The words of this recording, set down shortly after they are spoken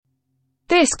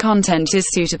This content is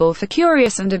suitable for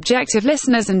curious and objective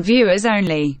listeners and viewers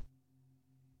only.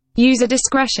 User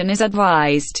discretion is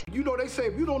advised. You know, they say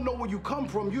if you don't know where you come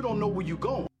from, you don't know where you're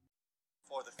going.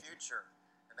 For the future.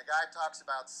 And the guy talks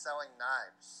about selling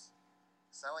knives.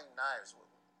 Selling knives.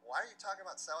 Why are you talking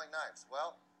about selling knives?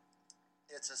 Well,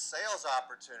 it's a sales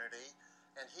opportunity,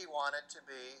 and he wanted to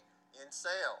be in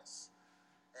sales.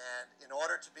 And in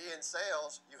order to be in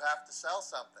sales, you have to sell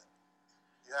something.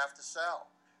 You have to sell.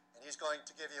 And he's going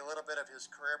to give you a little bit of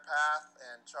his career path.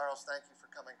 And Charles, thank you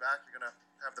for coming back. You're going to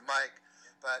have the mic.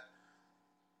 But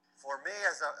for me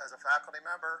as a faculty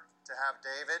member, to have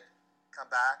David come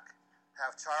back,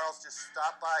 have Charles just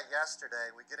stop by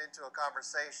yesterday, we get into a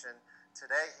conversation.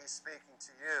 Today he's speaking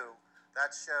to you.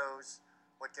 That shows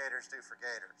what Gators do for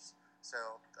Gators. So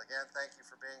again, thank you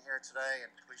for being here today, and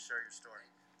please share your story.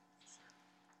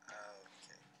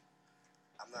 Okay.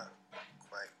 I'm not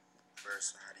quite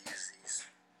versed on how to use these.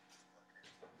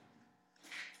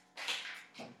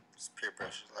 It's peer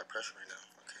pressure, a lot of pressure right now.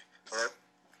 Okay. Hello?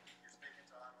 You're speaking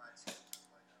to online students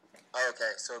right now. Oh,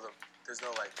 okay. So there's no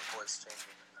like voice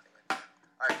changing or anything like that.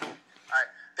 All right, cool. All right.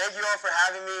 Thank you all for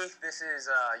having me. This is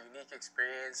a unique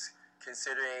experience,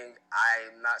 considering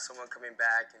I'm not someone coming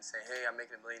back and saying, hey, I'm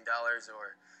making $1 million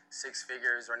or 6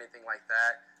 figures or anything like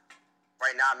that.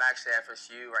 Right now, I'm actually at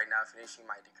FSU, right now finishing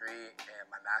my degree and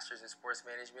my master's in sports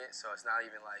management, so it's not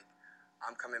even like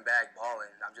I'm coming back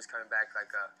balling. I'm just coming back like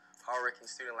a hardworking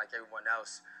student like everyone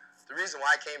else. The reason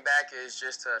why I came back is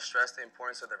just to stress the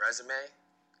importance of the resume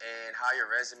and how your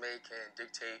resume can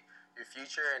dictate your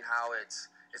future and how it's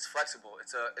flexible.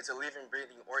 It's a living,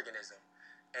 breathing organism.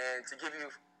 And to give you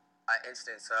an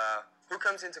instance, who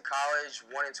comes into college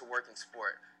wanting to work in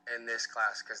sport in this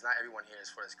class? Because not everyone here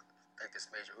is for this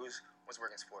major. Who's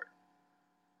working sport?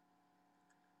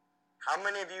 How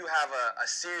many of you have a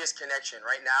serious connection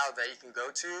right now that you can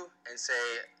go to and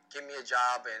say, give me a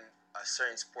job in a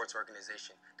certain sports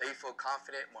organization that you feel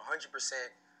confident 100%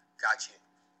 got you?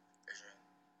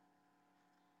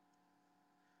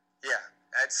 Yeah,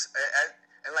 that's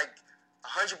and like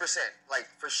 100%, like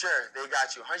for sure they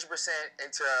got you 100%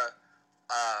 into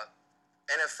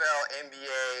NFL,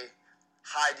 NBA,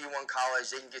 high D1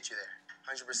 college. They can get you there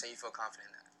 100%. You feel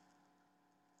confident in that.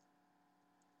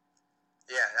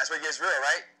 Yeah, that's what gets real,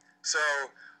 right? So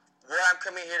what I'm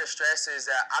coming here to stress is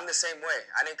that I'm the same way.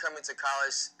 I didn't come into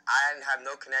college. I didn't have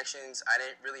no connections. I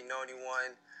didn't really know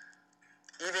anyone.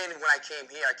 Even when I came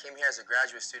here as a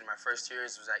graduate student. My first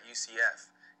years was at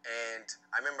UCF. And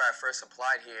I remember I first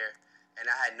applied here, and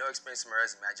I had no experience in my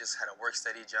resume. I just had a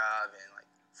work-study job and, like,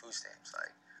 food stamps.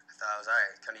 Like, I thought I was, all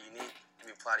right, kind of unique. Let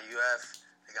me apply to UF.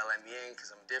 They got to let me in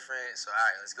because I'm different. So, all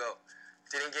right, let's go.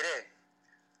 Didn't get in.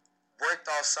 Worked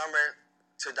all summer.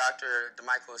 To Dr.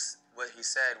 DeMichael, what he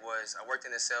said was, I worked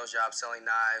in a sales job selling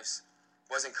knives,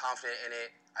 wasn't confident in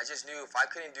it. I just knew if I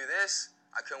couldn't do this,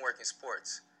 I couldn't work in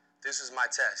sports. This was my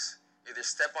test. Either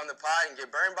step on the pot and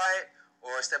get burned by it,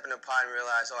 or step in the pot and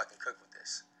realize, oh, I can cook with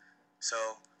this. So,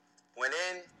 went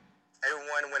in,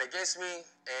 everyone went against me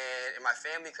and my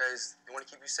family because they want to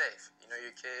keep you safe. You know,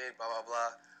 your kid, blah, blah,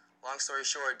 blah. Long story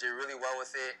short, did really well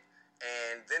with it.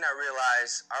 And then I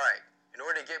realized, all right, in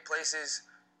order to get places,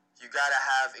 you got to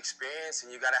have experience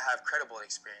and you got to have credible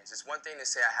experience. It's one thing to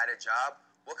say I had a job.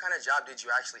 What kind of job did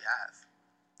you actually have?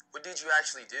 What did you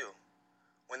actually do?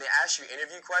 When they ask you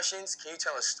interview questions, can you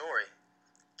tell a story?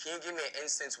 Can you give me an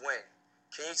instance win?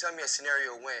 Can you tell me a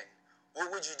scenario win?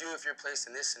 What would you do if you're placed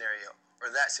in this scenario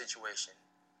or that situation?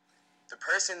 The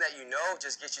person that you know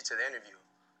just gets you to the interview.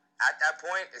 At that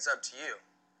point, it's up to you.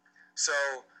 So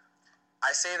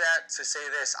I say that to say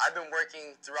this. I've been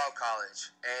working throughout college,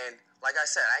 and like I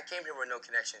said, I came here with no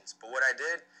connections. But what I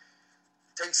did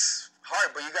takes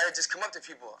heart, but you got to just come up to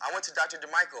people. I went to Dr.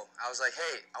 DeMichael. I was like,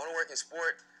 hey, I want to work in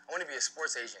sport. I want to be a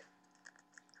sports agent.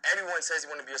 Everyone says they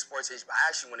want to be a sports agent, but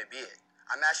I actually want to be it.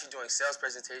 I'm actually doing sales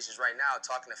presentations right now,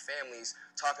 talking to families,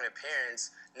 talking to parents,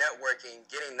 networking,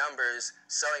 getting numbers,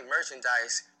 selling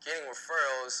merchandise, getting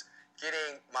referrals,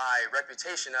 getting my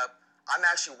reputation up. I'm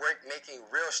actually making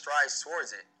real strides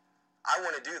towards it. I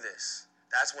want to do this.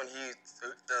 That's when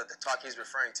the talk he's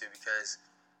referring to, because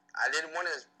I didn't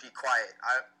want to be quiet.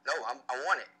 I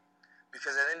want it.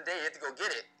 Because at the end of the day, you have to go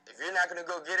get it. If you're not going to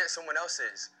go get it, someone else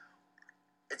is.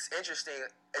 It's interesting.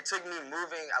 It took me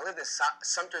moving. I lived in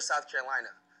Sumter, South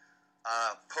Carolina.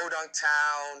 Podunk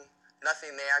town,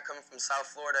 nothing there. I come from South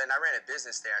Florida, and I ran a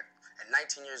business there at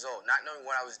 19 years old, not knowing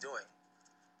what I was doing.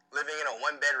 Living in a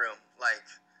one-bedroom, like,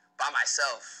 by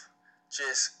myself.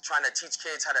 Just trying to teach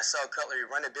kids how to sell cutlery,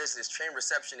 run a business, train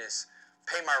receptionists,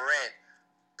 pay my rent,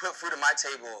 put food on my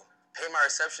table, pay my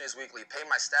receptionist weekly, pay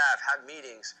my staff, have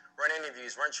meetings, run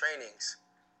interviews, run trainings.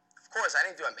 course, I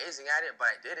didn't do amazing at it, but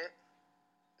I did it.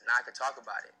 Now I can talk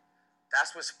about it.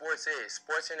 That's what sports is.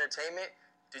 Sports entertainment.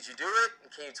 Did you do it? And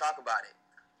can you talk about it?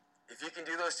 If you can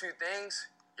do those two things,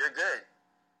 you're good.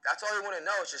 That's all you want to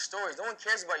know is your stories. No one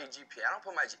cares about your GPA.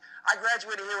 I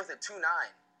graduated here with a 2.9.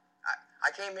 I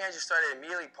came here and just started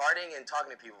immediately partying and talking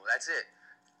to people. That's it.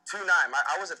 2.9.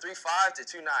 I was a 3.5 to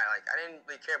 2.9. Like, I didn't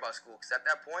really care about school because at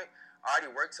that point, I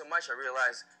already worked so much, I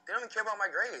realized they don't even care about my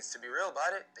grades. To be real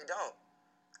about it, they don't.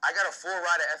 I got a full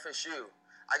ride at FSU.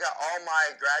 I got all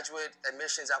my graduate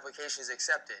admissions applications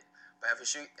accepted by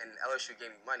FSU, and LSU gave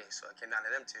me money, so it came down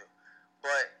to them too.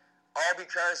 But all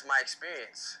because my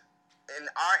experience. In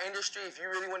our industry, if you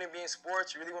really want to be in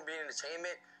sports, you really want to be in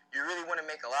entertainment, you really want to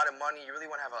make a lot of money, you really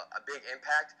want to have a big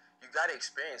impact, you got to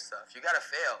experience stuff. You got to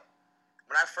fail.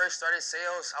 When I first started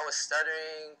sales, I was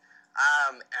stuttering.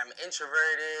 I'm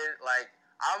introverted. Like,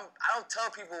 I don't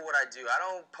tell people what I do. I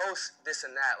don't post this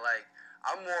and that. Like,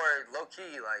 I'm more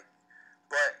low-key, like,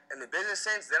 but in the business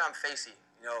sense, then I'm facey.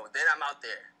 You know, then I'm out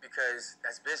there because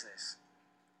that's business.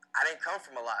 I didn't come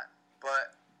from a lot,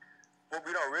 but what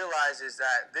we don't realize is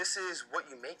that this is what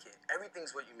you make it.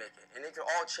 Everything's what you make it, and it can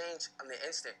all change on the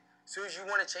instant. As soon as you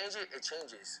want to change it, it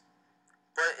changes.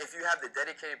 But if you have the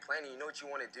dedicated plan and you know what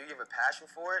you want to do, you have a passion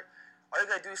for it, all you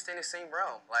got to do is stay in the same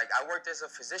realm. Like, I worked as a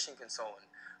physician consultant.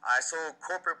 I sold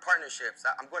corporate partnerships.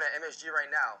 I'm going to MSG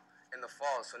right now in the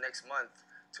fall, so next month,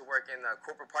 to work in the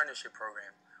corporate partnership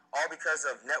program. All because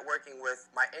of networking with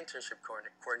my internship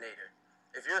coordinator.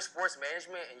 If you're in sports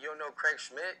management and you don't know Craig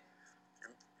Schmidt,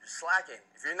 you're slacking.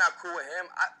 If you're not cool with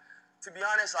him, to be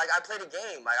honest, like, I play the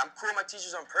game. Like, I'm cool with my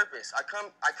teachers on purpose. I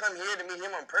come here to meet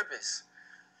him on purpose.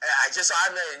 And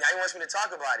now he wants me to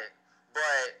talk about it.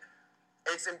 But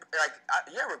it's like,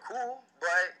 yeah, we're cool,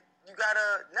 but you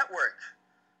gotta network,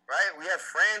 right? We have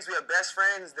friends, we have best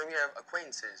friends, then we have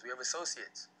acquaintances, we have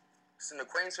associates. It's an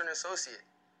acquaintance or an associate.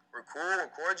 We're cool,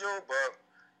 we're cordial, but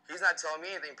he's not telling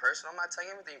me anything personal. I'm not telling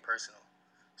him anything personal.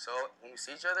 So when we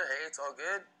see each other, hey, it's all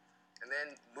good, and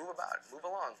then move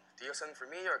along. Do you have something for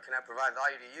me, or can I provide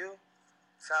value to you?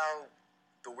 That's how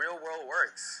the real world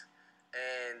works.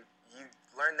 And you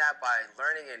learn that by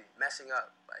learning and messing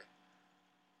up. Like,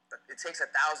 it takes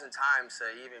 1,000 times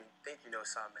to even think you know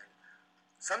something.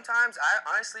 Sometimes,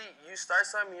 honestly, you start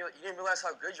something, you didn't realize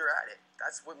how good you're at it.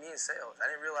 That's what me in sales.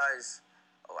 I didn't realize,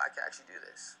 oh, I can actually do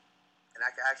this. And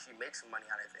I can actually make some money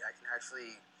out of it. I can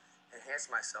actually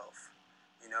enhance myself.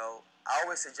 You know, I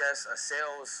always suggest a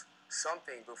sales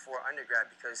something before undergrad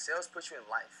because sales puts you in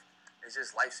life. It's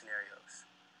just life scenarios.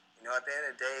 You know, at the end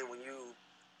of the day, when you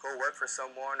go work for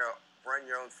someone or run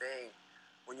your own thing,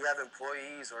 when you have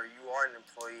employees or you are an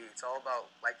employee, it's all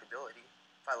about likability.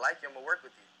 If I like you, I'm going to work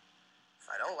with you. If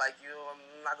I don't like you, I'm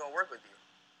not going to work with you.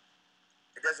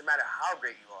 It doesn't matter how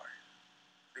great you are,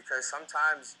 because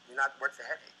sometimes you're not worth the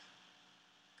headache.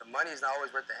 The money is not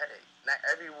always worth the headache. Not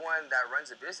everyone that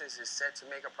runs a business is set to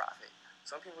make a profit.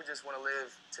 Some people just want to live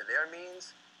to their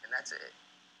means, and that's it.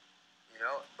 You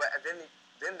know, but then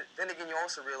again, you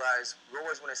also realize we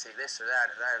always want to say this or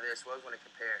that or that or this. We always want to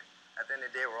compare. At the end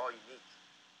of the day, we're all unique.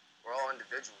 We're all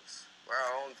individuals. We're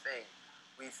our own thing.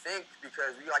 We think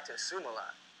because we like to assume a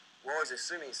lot. We're always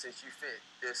assuming since you fit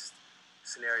this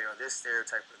scenario, this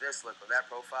stereotype, or this look, or that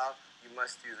profile, you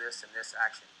must do this and this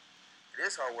action. It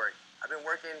is hard work. I've been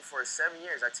working for 7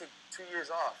 years. I take 2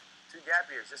 years off, 2 gap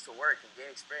years just to work and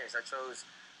gain experience. I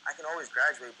can always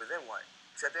graduate, but then what?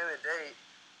 Because at the end of the day,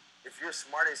 if you're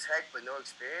smart as heck but no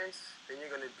experience, then you're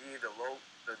going to be the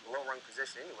low-rung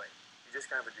position anyway. You're just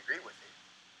going to have a degree with it.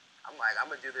 I'm like, I'm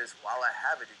going to do this while I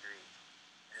have a degree.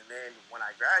 And then when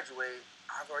I graduate,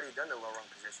 I've already done the low-rung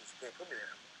positions. You can't put me there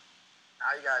anymore.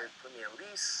 Now you got to put me at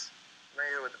least right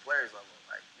here with the players level.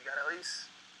 Like, you got to at least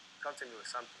come to me with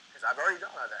something. Because I've already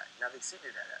done all that, and I've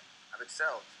exceeded at that. I've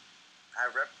excelled. I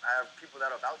have people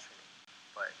that'll vouch for me.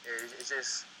 But it's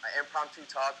just an impromptu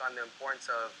talk on the importance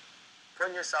of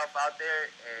putting yourself out there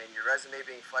and your resume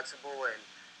being flexible. And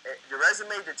your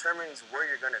resume determines where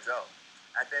you're going to go.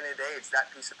 At the end of the day, it's that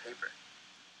piece of paper.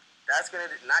 That's going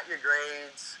to, not your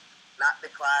grades, not the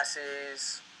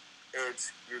classes.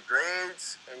 It's your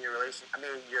grades and your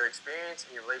experience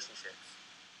and your relationships.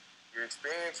 Your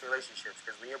experience and relationships.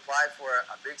 Because when you apply for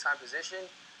a big-time position,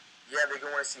 yeah, they're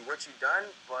going to want to see what you've done,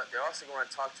 but they're also going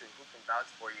to talk to who can vouch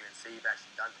for you and say you've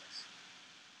actually done this.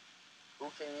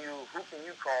 Who can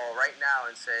you call right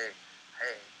now and say,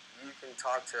 hey, you can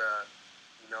talk to,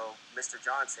 Mr.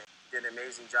 Johnson. Did an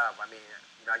amazing job. I mean,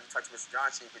 you can talk to Mr.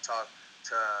 Johnson, you can talk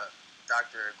to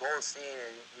Dr. Goldstein,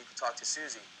 and you can talk to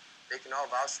Susie. They can all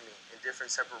vouch for me in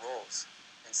different separate roles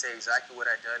and say exactly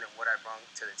what I done and what I brought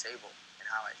to the table and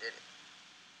how I did it.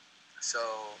 So,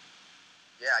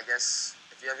 yeah, I guess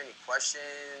if you have any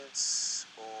questions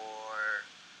or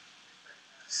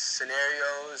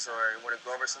scenarios or you want to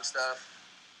go over some stuff,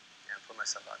 yeah, put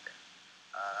myself out there.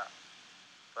 Uh,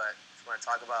 but if you want to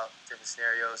talk about different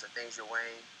scenarios or things you're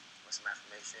weighing, or some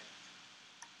affirmation,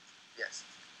 yes.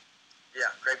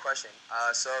 Yeah, great question.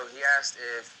 So he asked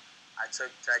if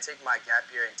did I take my gap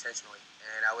year intentionally?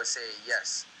 And I would say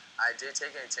yes. I did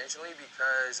take it intentionally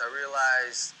because I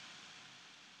realized,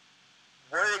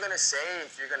 what are they gonna say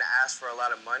if you're gonna ask for a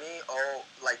lot of money? Oh,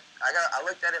 like I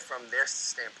looked at it from their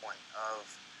standpoint of,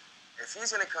 if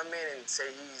he's gonna come in and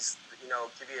say he's,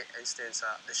 give you an instance,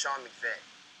 the Sean McVay.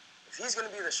 If he's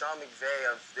gonna be the Sean McVay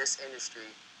of this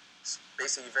industry,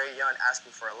 basically very young,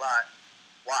 asking for a lot,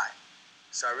 why?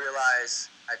 So I realized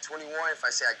at 21, if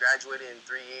I say I graduated in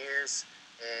 3 years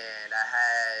and I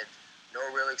had no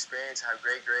real experience, I have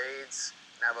great grades,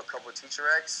 and I have a couple of teacher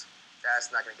recs,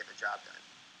 that's not gonna get the job done.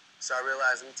 So I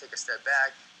realized, let me take a step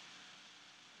back,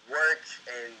 work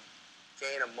and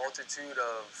gain a multitude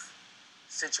of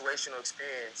situational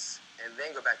experience, and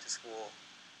then go back to school.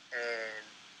 And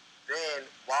then,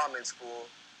 while I'm in school,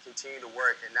 continue to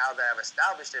work. And now that I've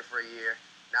established it for a year,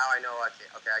 now I know I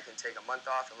can take a month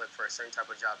off and look for a certain type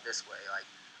of job this way. Like,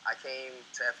 I came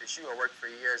to FSU, I worked for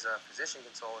a year as a physician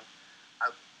consultant.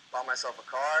 I bought myself a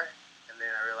car, and then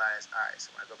I realized, all right,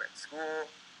 so when I go back to school,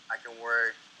 I can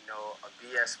work, a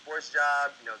BS sports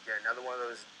job, get another one of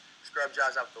those scrub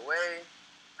jobs out the way.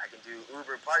 I can do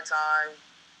Uber part-time,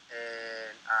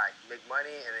 and I can make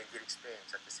money and then get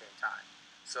experience at the same time.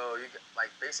 So,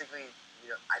 basically,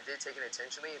 I did take it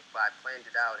intentionally, but I planned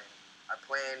it out, and I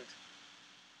planned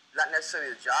not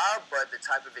necessarily the job, but the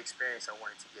type of experience I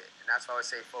wanted to get. And that's why I would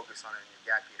say focus on it in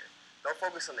your gap year. Don't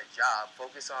focus on the job,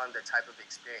 focus on the type of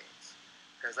experience.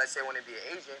 Because let's say I want to be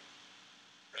an agent,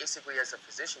 basically as a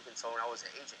physician consultant, I was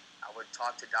an agent. I would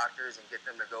talk to doctors and get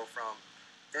them to go from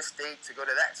this state to go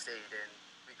to that state, and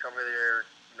we cover their,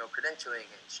 credentialing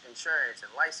and insurance and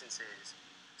licenses.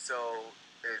 So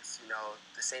it's,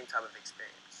 the same type of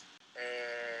experience.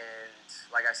 And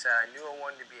like I said, I knew I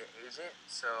wanted to be an agent,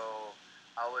 so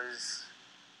I was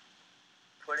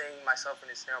putting myself in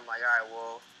this scenario. I'm like, all right,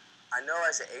 well, I know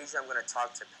as an agent I'm going to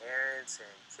talk to parents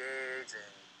and kids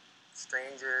and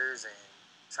strangers and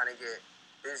trying to get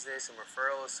business and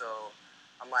referrals. So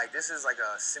I'm like, this is like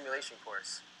a simulation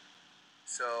course.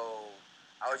 So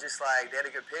I was just like, they had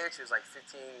a good pitch. It was like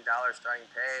 $15 starting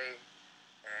pay,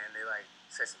 and they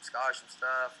said some scholarship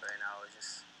stuff, and I was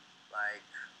just like,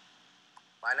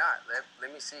 why not?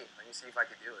 Let me see. Let me see if I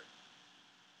could do it.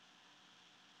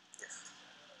 Yes.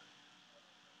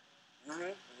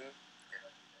 Yeah.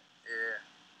 Yeah.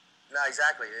 No,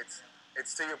 exactly.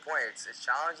 It's to your point. It's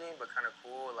challenging, but kind of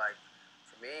cool. Like,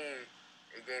 for me,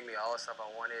 it gave me all the stuff I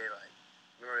wanted. Like,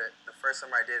 remember the first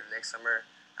summer I did. The next summer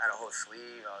I had a whole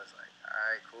sleeve. I was like, all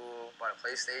right, cool. Bought a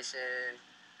PlayStation,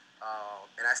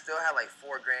 and I still had like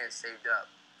 $4,000 saved up.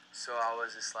 So I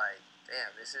was just like,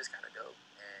 damn, this is kind of dope.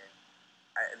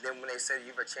 And then when they said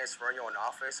you have a chance to run your own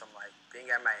office, I'm like, being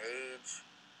at my age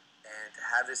and to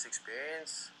have this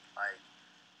experience, like,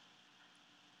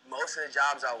 most of the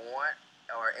jobs I want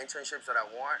or internships that I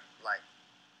want, like,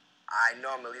 I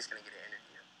know I'm at least gonna get an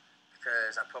interview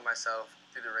because I put myself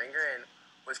through the ringer. And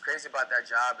what's crazy about that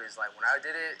job is, like, when I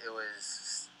did it, it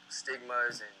was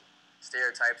stigmas and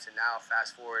stereotypes, and now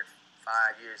fast forward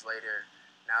 5 years later,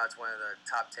 now it's one of the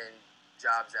top 10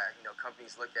 jobs that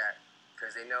companies look at,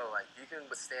 because they know, like, you can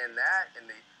withstand that and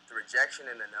the rejection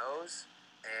and the no's,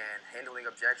 and handling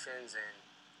objections and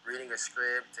reading a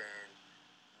script and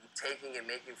taking and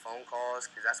making phone calls,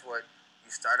 because that's what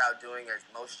you start out doing at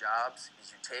most jobs,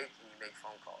 is you take and you make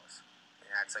phone calls. And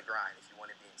that's a grind if you want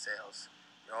to be in sales.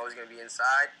 You're always going to be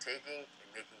inside taking and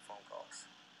making phone calls.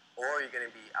 Or you're going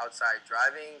to be outside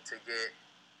driving to get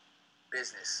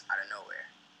business out of nowhere.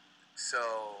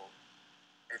 So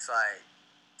it's like,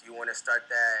 do you want to start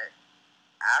that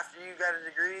after you got a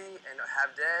degree and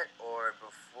have debt, or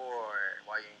before,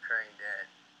 while you're incurring debt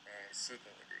and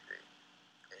seeking a degree?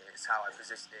 Is how I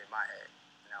positioned it in my head.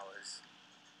 And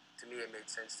to me, it made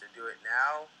sense to do it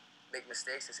now, make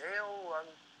mistakes and say, hey, oh,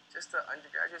 I'm just an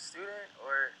undergraduate student,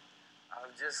 or I'm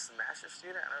just a master's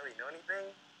student, I don't really know anything,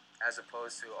 as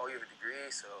opposed to, oh, you have a degree,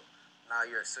 so now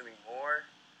you're assuming more,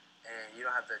 and you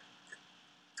don't have the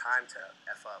time to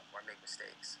F up or make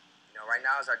mistakes. Right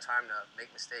now is our time to make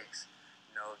mistakes,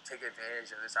 take advantage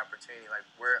of this opportunity. Like,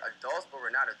 we're adults, but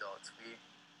we're not adults. We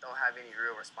don't have any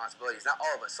real responsibilities. Not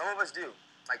all of us. Some of us do.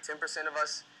 Like 10% of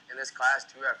us in this class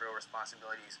do have real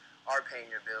responsibilities, are paying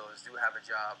your bills, do have a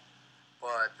job.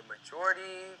 But the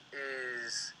majority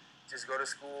is just go to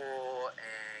school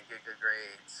and get good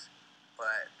grades.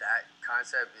 but that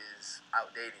concept is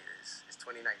outdated. It's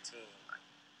 2019. Like,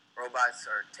 robots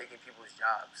are taking people's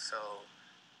jobs. So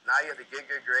now you have to get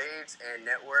good grades and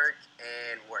network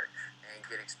and work and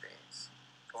get experience,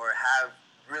 or have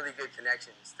really good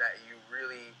connections that you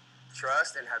really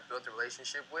trust and have built a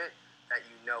relationship with, that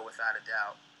you know without a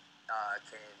doubt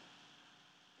can,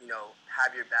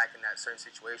 have your back in that certain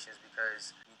situations.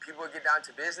 Because when people get down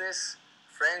to business,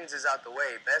 friends is out the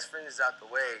way, best friend is out the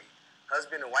way,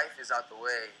 husband and wife is out the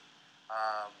way,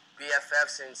 BFF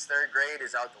since third grade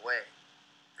is out the way.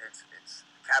 It's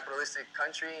a capitalistic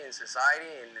country and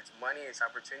society, and it's money, it's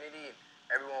opportunity, and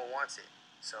everyone wants it.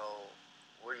 So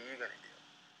what are you gonna do?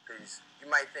 Because you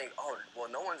might think, oh, well,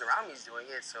 no one's around me is doing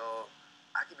it, so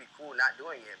I could be cool not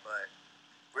doing it. But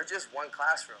we're just one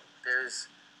classroom. There's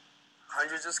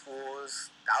hundreds of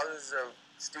schools, thousands of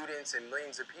students, and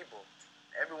millions of people.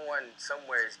 Everyone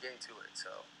somewhere is getting to it.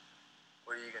 So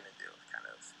what are you gonna do? Kind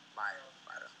of my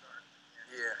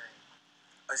yeah.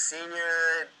 A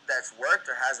senior that's worked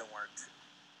or hasn't worked.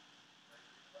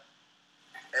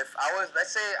 If I was,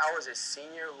 let's say I was a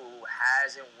senior who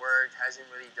hasn't worked, hasn't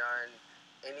really done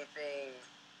anything,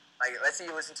 like, let's say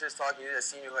you listen to this talk and you're a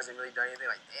senior who hasn't really done anything,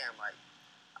 like, damn, like,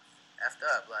 effed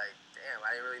up, like, damn,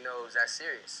 I didn't really know it was that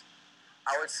serious.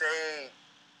 I would say,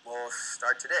 well,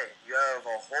 start today. You have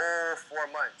a whole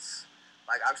 4 months.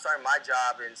 Like, I'm starting my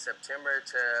job in September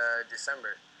to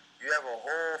December. You have a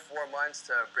whole 4 months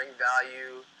to bring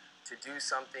value, to do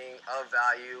something of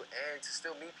value, and to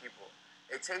still meet people.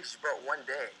 It takes but one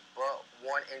day, but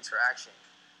one interaction.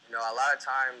 A lot of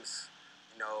times,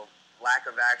 lack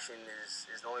of action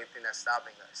is the only thing that's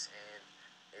stopping us. And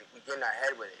we get in our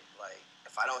head with it. Like,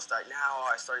 if I don't start now,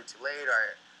 or I started too late,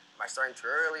 or am I starting too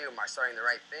early, or am I starting the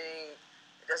right thing?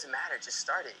 It doesn't matter. Just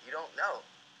start it. You don't know.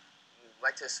 You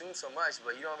like to assume so much,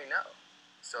 but you don't even know.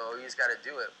 So you just got to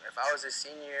do it. If I was a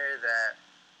senior that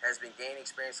has been gaining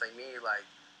experience like me, like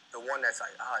the one that's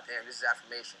like, oh, damn, this is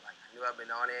affirmation. Like, I knew I've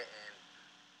been on it, and,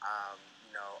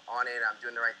 on it, I'm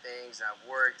doing the right things, and I've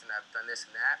worked, and I've done this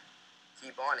and that.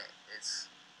 Keep on it. It's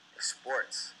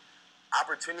sports.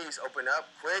 Opportunities open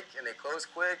up quick, and they close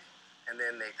quick, and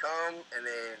then they come, and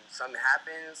then something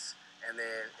happens, and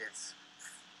then it's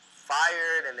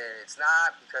fired, and then it's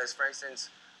not. Because, for instance,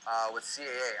 with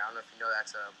CAA, I don't know if you know,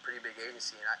 that's a pretty big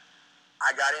agency, and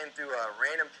I got in through a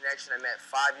random connection I met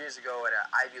 5 years ago at an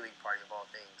Ivy League party of all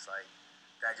things, like,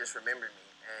 that just remembered me.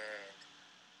 And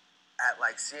at,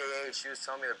 like, CAA, she was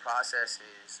telling me the process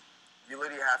is you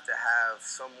literally have to have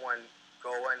someone go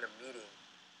in the meeting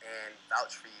and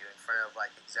vouch for you in front of,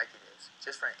 like, executives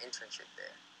just for an internship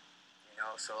there.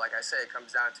 So like I said, it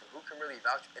comes down to who can really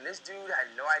vouch. And this dude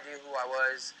had no idea who I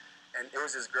was, and it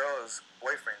was this girl's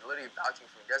boyfriend literally vouching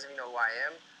for me. Doesn't even know who I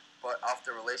am, but off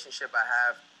the relationship I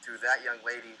have through that young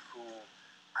lady who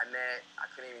I met,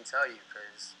 I couldn't even tell you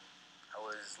because I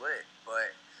was lit.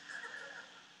 But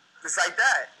it's like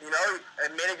that, I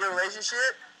made a good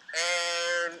relationship,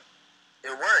 and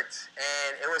it worked.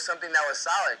 And it was something that was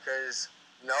solid because,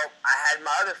 I had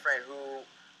my other friend who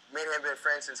me and him have been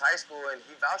friends since high school, and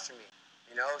he vouched for me,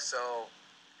 So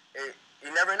you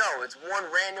never know. It's one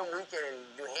random weekend in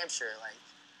New Hampshire, like,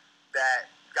 that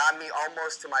got me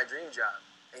almost to my dream job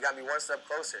and got me one step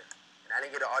closer. And I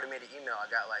didn't get an automated email. I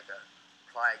got, like, a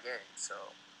apply again.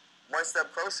 So one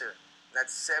step closer.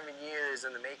 That's 7 years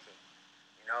in the making.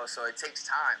 So it takes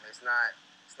time. It's not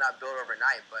built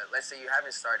overnight. But let's say you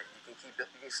haven't started, you can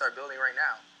start building right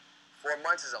now. 4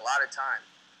 months is a lot of time.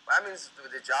 What happens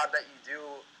with the job that you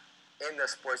do in the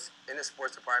sports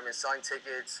department, selling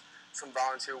tickets, some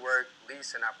volunteer work,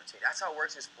 leads to an opportunity. That's how it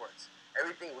works in sports.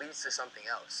 Everything leads to something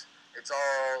else. It's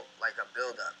all like a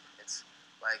build-up. It's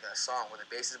like a song where the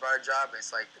bass is about a job.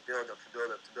 It's like the build-up, to build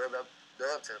up, to build up,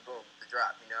 build up to the boom, the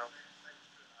drop. Mm-hmm.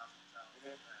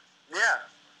 Yeah,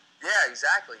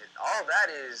 exactly. All of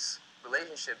that is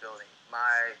relationship building.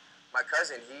 My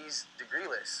cousin, he's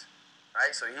degreeless,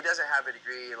 right? So he doesn't have a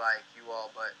degree like you all,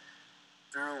 but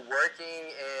through working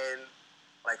in,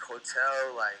 like,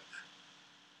 hotel, like,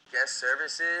 guest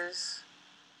services,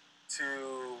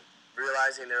 to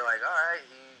realizing they're like, all right,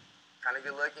 he kind of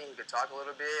good looking, he could talk a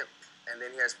little bit, and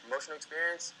then he has promotional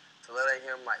experience, to letting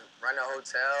him, like, run a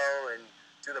hotel and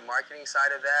do the marketing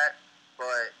side of that.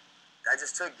 But that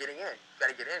just took getting in. You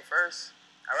got to get in first.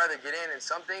 I'd rather get in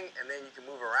something, and then you can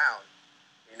move around.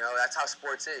 That's how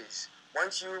sports is.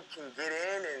 Once you can get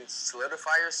in and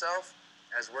solidify yourself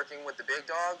as working with the big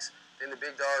dogs, then the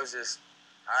big dogs just,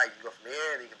 all right, you go from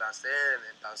here, then you can bounce there, and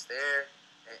then bounce there,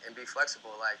 and be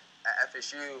flexible. Like, at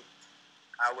FSU,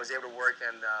 I was able to work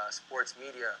in sports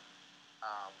media,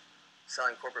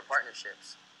 selling corporate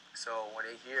partnerships. So when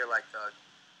they hear, like,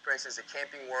 for instance, the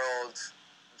Camping World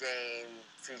game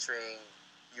featuring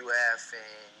UF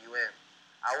and UM.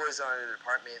 I was on a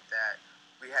department that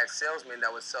we had salesmen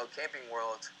that would sell Camping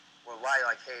World worldwide,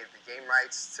 like, hey, the game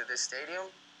rights to this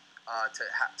stadium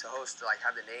to host, to like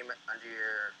have the name under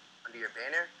your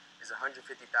banner is $150,000.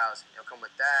 It'll come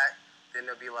with that. Then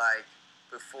they'll be like,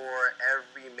 before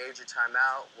every major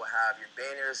timeout, we'll have your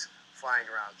banners flying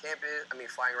around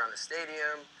flying around the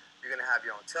stadium. You're gonna have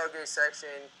your own tailgate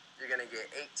section. You're gonna get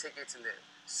 8 tickets in the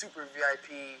super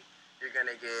VIP. You're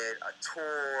gonna get a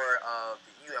tour of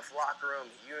the UF locker room,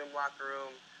 the UM locker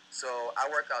room. So I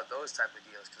work out those type of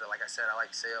deals because, like I said, I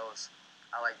like sales,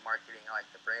 I like marketing, I like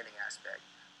the branding aspect.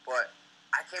 But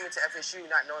I came into FSU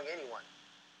not knowing anyone,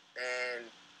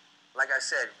 and like I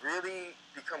said, really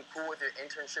become cool with your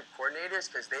internship coordinators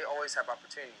because they always have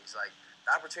opportunities. Like,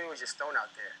 the opportunity was just thrown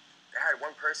out there. They hired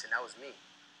one person, that was me.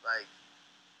 Like,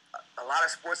 a lot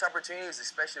of sports opportunities,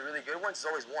 especially really good ones, is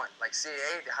always one. Like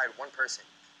CAA, they hired one person.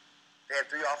 They had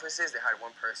 3 offices, they hired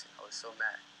one person. I was so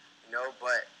mad,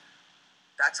 but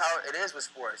that's how it is with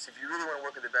sports. If you really want to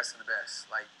work with the best of the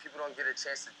best, like, people don't get a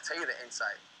chance to tell you the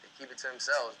insight. They keep it to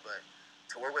themselves, but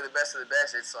to work with the best of the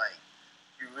best, it's like,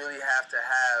 you really have to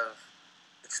have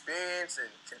experience and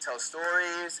can tell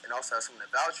stories and also have someone to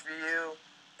vouch for you.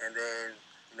 And then,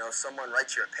 someone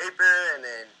writes you a paper and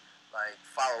then, like,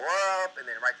 follow up and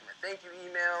then write them a thank you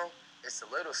email. It's the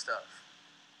little stuff.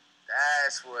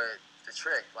 That's what the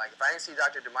trick. Like, if I didn't see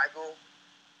Dr. DeMichael,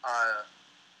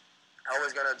 I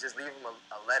was going to just leave him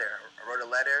a letter. I wrote a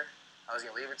letter. I was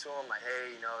going to leave it to him, like,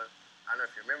 hey, I don't know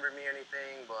if you remember me or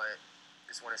anything, but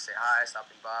just want to say hi,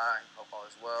 stopping by, hope all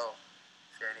is well.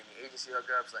 If you had any agency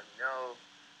hookups, let me know.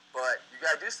 But you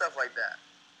got to do stuff like that,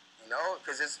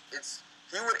 because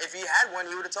if he had one,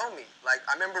 he would have told me. Like,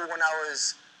 I remember when I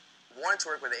was wanting to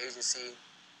work with the agency,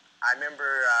 I remember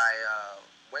I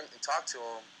went and talked to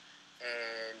him,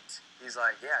 and he's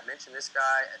like, yeah, I mentioned this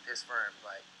guy at this firm,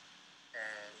 like,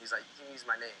 and he's like, you can use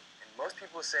my name. And most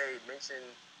people say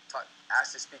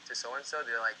ask to speak to so-and-so,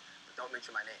 they're like, but don't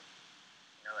mention my name.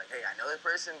 Like, hey, I know that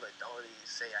person, but don't really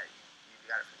say you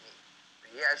got it from me.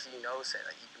 But he actually, said,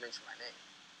 like, you can mention my name.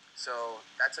 So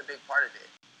that's a big part of it.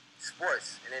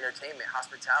 Sports and entertainment,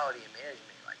 hospitality and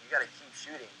management, like, you got to keep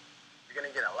shooting. You're going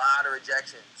to get a lot of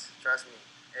rejections, trust me.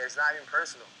 And it's not even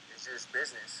personal. It's just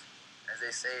business. As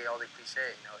they say, all the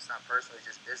cliche, it's not personal, it's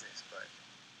just business. But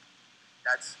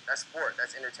that's sport,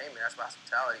 that's entertainment, that's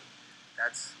hospitality.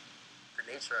 That's the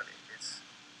nature of it. It's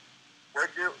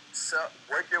work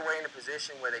your way in a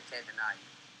position where they can't deny you.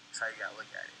 That's how you got to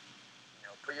look at it.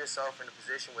 Put yourself in a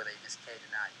position where they just can't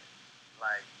deny you.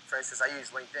 Like, for instance, I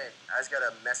use LinkedIn. I just got a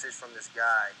message from this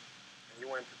guy, and he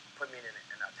wanted to put me in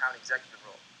an account executive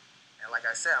role. And like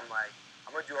I said, I'm like,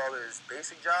 I'm going to do all this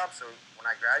basic job, so when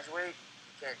I graduate,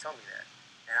 you can't tell me that.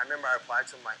 And I remember I replied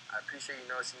to him, like, I appreciate you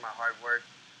noticing my hard work.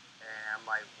 And I'm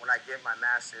like, when I get my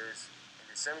master's in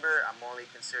December, I'm only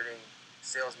considering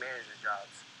sales manager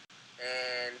jobs.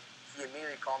 And he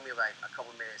immediately called me, like, a couple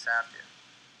minutes after.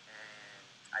 And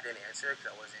I didn't answer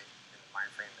because I wasn't in the mind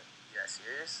frame to be that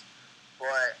serious.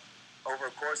 But over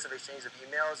a course of exchange of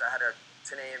emails, I had a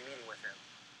 10 a.m. meeting with him,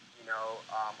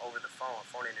 over the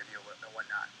phone interview and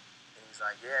whatnot. And he's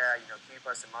like, yeah, keep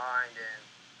us in mind, and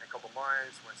in a couple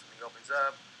months, when something opens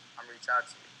up, I'm going to reach out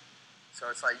to you. So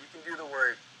it's like, you can do the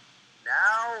work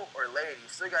now or later. You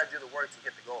still got to do the work to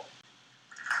get the goal.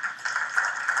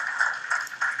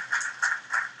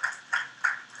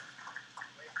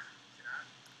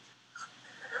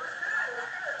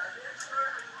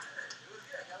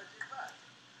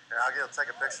 I'll take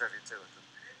a picture of you too.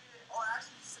 Oh,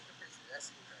 actually, just take a picture.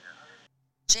 That's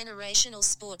Generational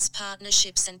Sports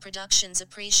Partnerships and Productions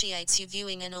appreciates you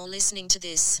viewing and or listening to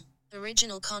this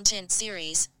original content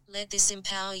series. Let this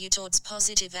empower you towards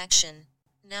positive action.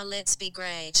 Now let's be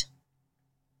great.